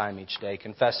spend time each day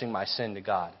confessing my sin to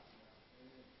God.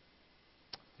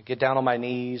 I get down on my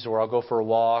knees, or I'll go for a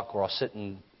walk, or I'll sit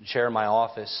in a chair in my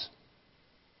office.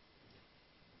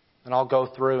 And I'll go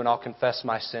through and I'll confess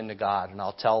my sin to God. And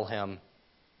I'll tell Him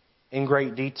in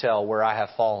great detail where I have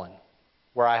fallen,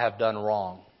 where I have done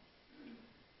wrong.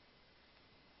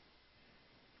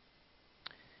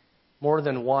 More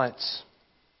than once,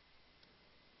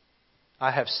 I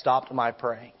have stopped my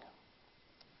praying.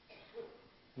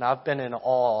 And I've been in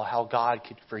awe how God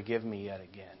could forgive me yet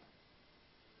again.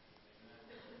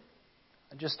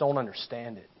 I just don't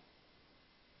understand it.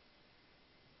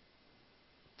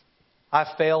 I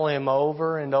fail Him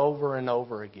over and over and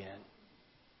over again.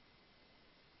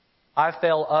 I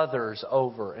fail others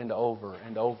over and over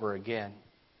and over again.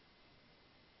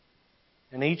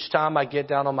 And each time I get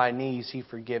down on my knees, He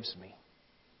forgives me.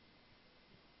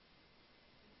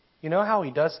 You know how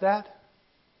He does that?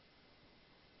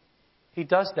 He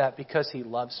does that because He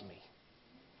loves me.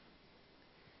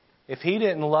 If He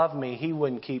didn't love me, He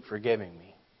wouldn't keep forgiving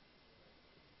me.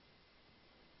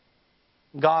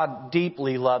 God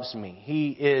deeply loves me. He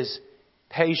is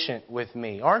patient with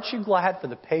me. Aren't you glad for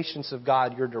the patience of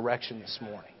God your direction this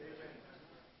morning?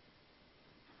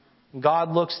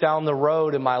 God looks down the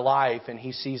road in my life and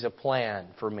He sees a plan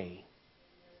for me.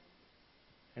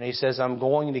 And He says, I'm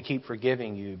going to keep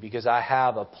forgiving you because I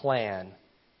have a plan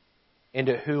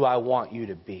into who I want you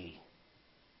to be.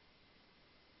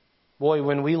 Boy,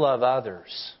 when we love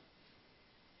others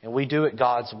and we do it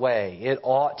God's way, it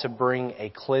ought to bring a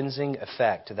cleansing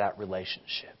effect to that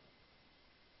relationship.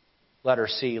 Letter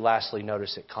C, lastly,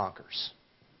 notice it conquers.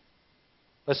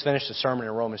 Let's finish the sermon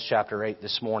in Romans chapter 8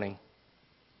 this morning.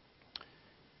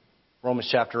 Romans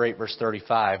chapter 8, verse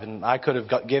 35. And I could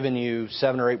have given you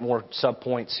 7 or 8 more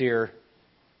subpoints here.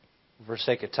 For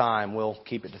sake of time, we'll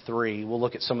keep it to 3. We'll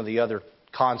look at some of the other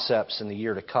concepts in the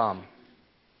year to come.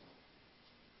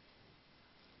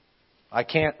 I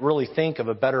can't really think of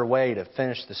a better way to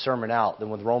finish the sermon out than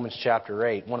with Romans chapter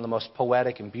 8, one of the most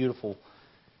poetic and beautiful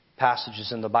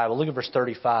passages in the Bible. Look at verse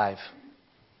 35.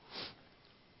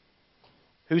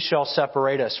 Who shall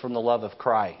separate us from the love of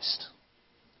Christ?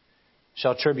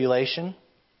 Shall tribulation,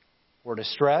 or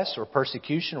distress, or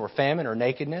persecution, or famine, or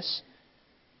nakedness,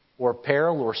 or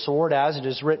peril, or sword, as it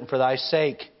is written, for thy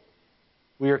sake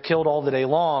we are killed all the day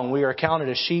long, we are accounted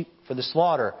as sheep for the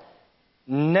slaughter.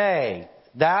 Nay,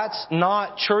 that's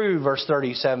not true, verse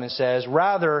 37 says.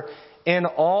 Rather, in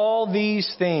all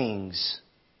these things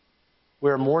we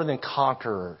are more than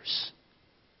conquerors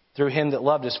through Him that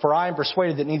loved us. For I am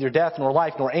persuaded that neither death, nor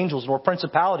life, nor angels, nor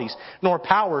principalities, nor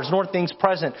powers, nor things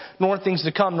present, nor things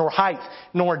to come, nor height,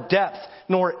 nor depth,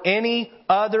 nor any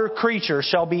other creature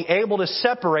shall be able to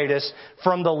separate us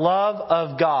from the love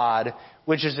of God,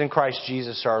 which is in Christ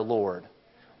Jesus our Lord.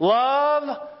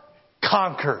 Love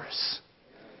conquers.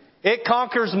 It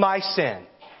conquers my sin.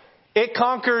 It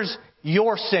conquers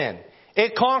your sin.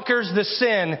 It conquers the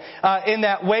sin in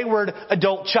that wayward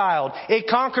adult child. It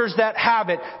conquers that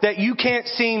habit that you can't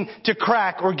seem to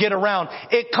crack or get around.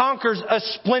 It conquers a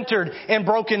splintered and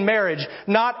broken marriage.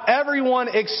 Not everyone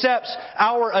accepts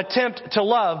our attempt to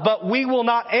love, but we will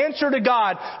not answer to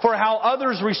God for how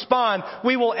others respond.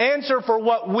 We will answer for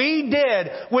what we did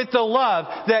with the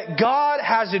love that God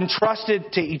has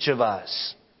entrusted to each of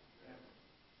us.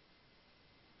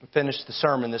 We finished the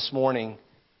sermon this morning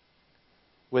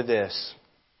with this.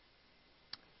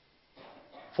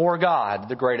 For God,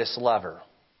 the greatest lover,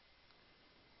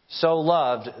 so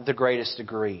loved the greatest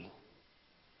degree,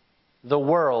 the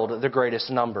world the greatest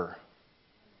number,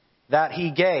 that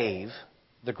He gave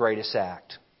the greatest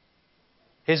act,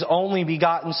 His only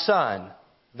begotten Son,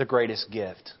 the greatest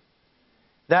gift,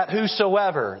 that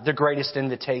whosoever, the greatest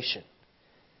invitation,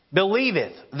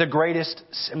 believeth, the greatest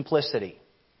simplicity,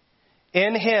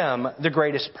 in Him the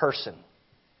greatest person,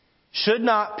 should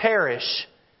not perish,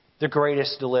 the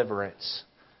greatest deliverance,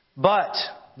 but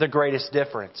the greatest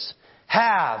difference,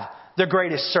 have the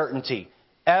greatest certainty,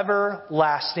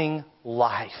 everlasting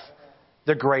life,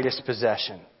 the greatest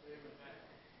possession.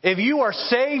 If you are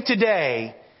saved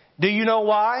today, do you know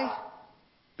why?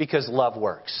 Because love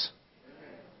works.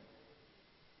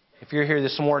 If you're here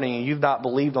this morning and you've not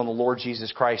believed on the Lord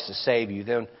Jesus Christ to save you,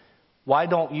 then why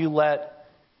don't you let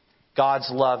God's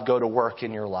love go to work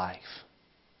in your life?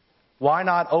 Why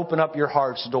not open up your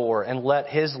heart's door and let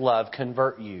His love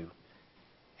convert you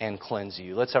and cleanse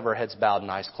you? Let's have our heads bowed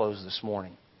and eyes closed this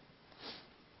morning.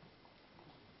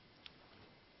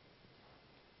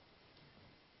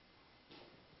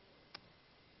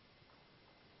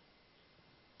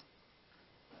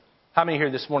 How many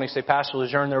here this morning say, Pastor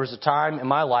Lejeune, there was a time in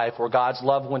my life where God's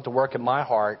love went to work in my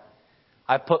heart.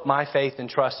 I put my faith and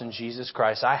trust in Jesus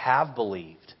Christ. I have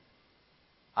believed.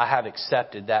 I have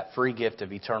accepted that free gift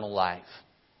of eternal life.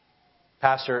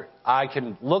 Pastor, I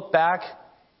can look back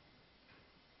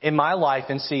in my life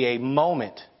and see a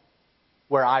moment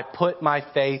where I put my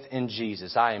faith in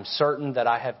Jesus. I am certain that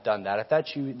I have done that. If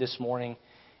that's you this morning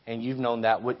and you've known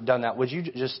that, done that, would you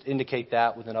just indicate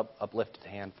that with an uplifted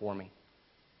hand for me?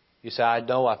 You say, I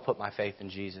know I've put my faith in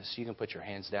Jesus. You can put your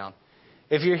hands down.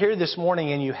 If you're here this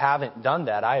morning and you haven't done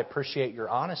that, I appreciate your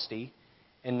honesty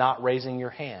in not raising your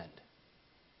hand.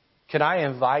 Can I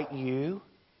invite you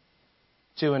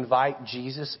to invite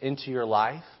Jesus into your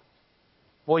life?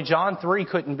 Boy, John 3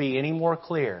 couldn't be any more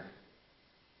clear.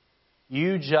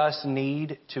 You just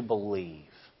need to believe.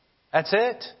 That's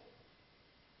it.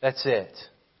 That's it.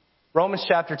 Romans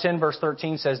chapter 10 verse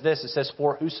 13 says this. It says,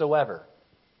 for whosoever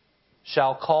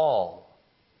shall call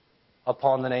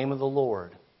upon the name of the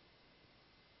Lord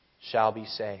shall be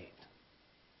saved.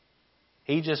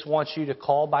 He just wants you to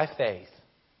call by faith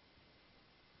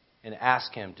and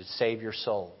ask Him to save your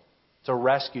soul, to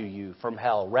rescue you from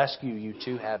hell, rescue you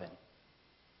to heaven.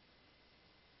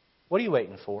 What are you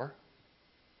waiting for?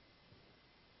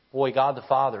 Boy, God the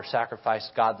Father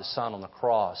sacrificed God the Son on the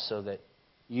cross so that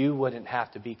you wouldn't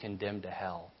have to be condemned to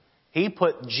hell. He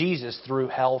put Jesus through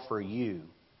hell for you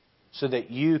so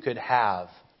that you could have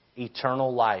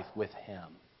eternal life with Him.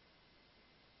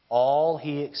 All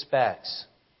He expects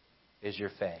is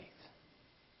your faith.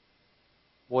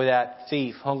 Boy, that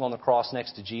thief hung on the cross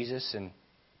next to Jesus, and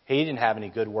he didn't have any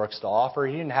good works to offer.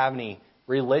 He didn't have any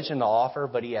religion to offer,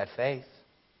 but he had faith.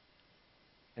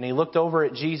 And he looked over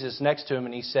at Jesus next to him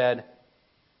and he said,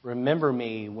 remember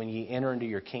me when ye enter into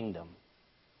your kingdom.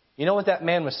 You know what that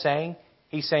man was saying?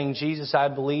 He's saying, Jesus, I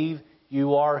believe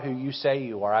you are who you say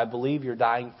you are. I believe you're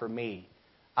dying for me.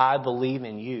 I believe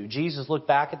in you. Jesus looked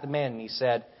back at the man and He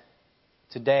said,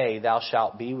 today thou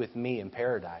shalt be with me in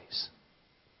paradise.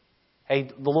 Hey,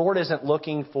 the Lord isn't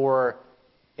looking for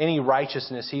any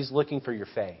righteousness. He's looking for your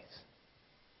faith.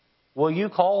 Will you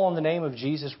call on the name of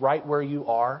Jesus right where you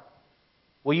are?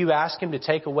 Will you ask Him to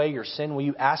take away your sin? Will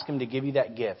you ask Him to give you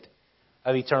that gift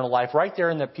of eternal life? Right there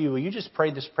in the pew, will you just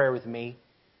pray this prayer with me?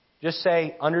 Just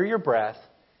say, under your breath,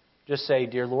 just say,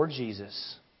 dear Lord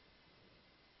Jesus,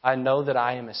 I know that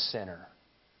I am a sinner.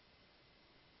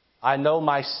 I know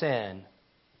my sin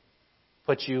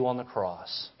put you on the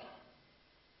cross.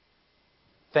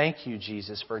 Thank you,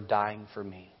 Jesus, for dying for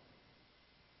me.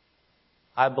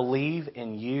 I believe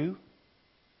in you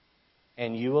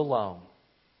and you alone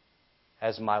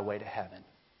as my way to heaven.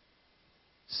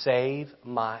 Save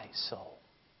my soul.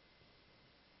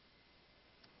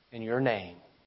 In your name.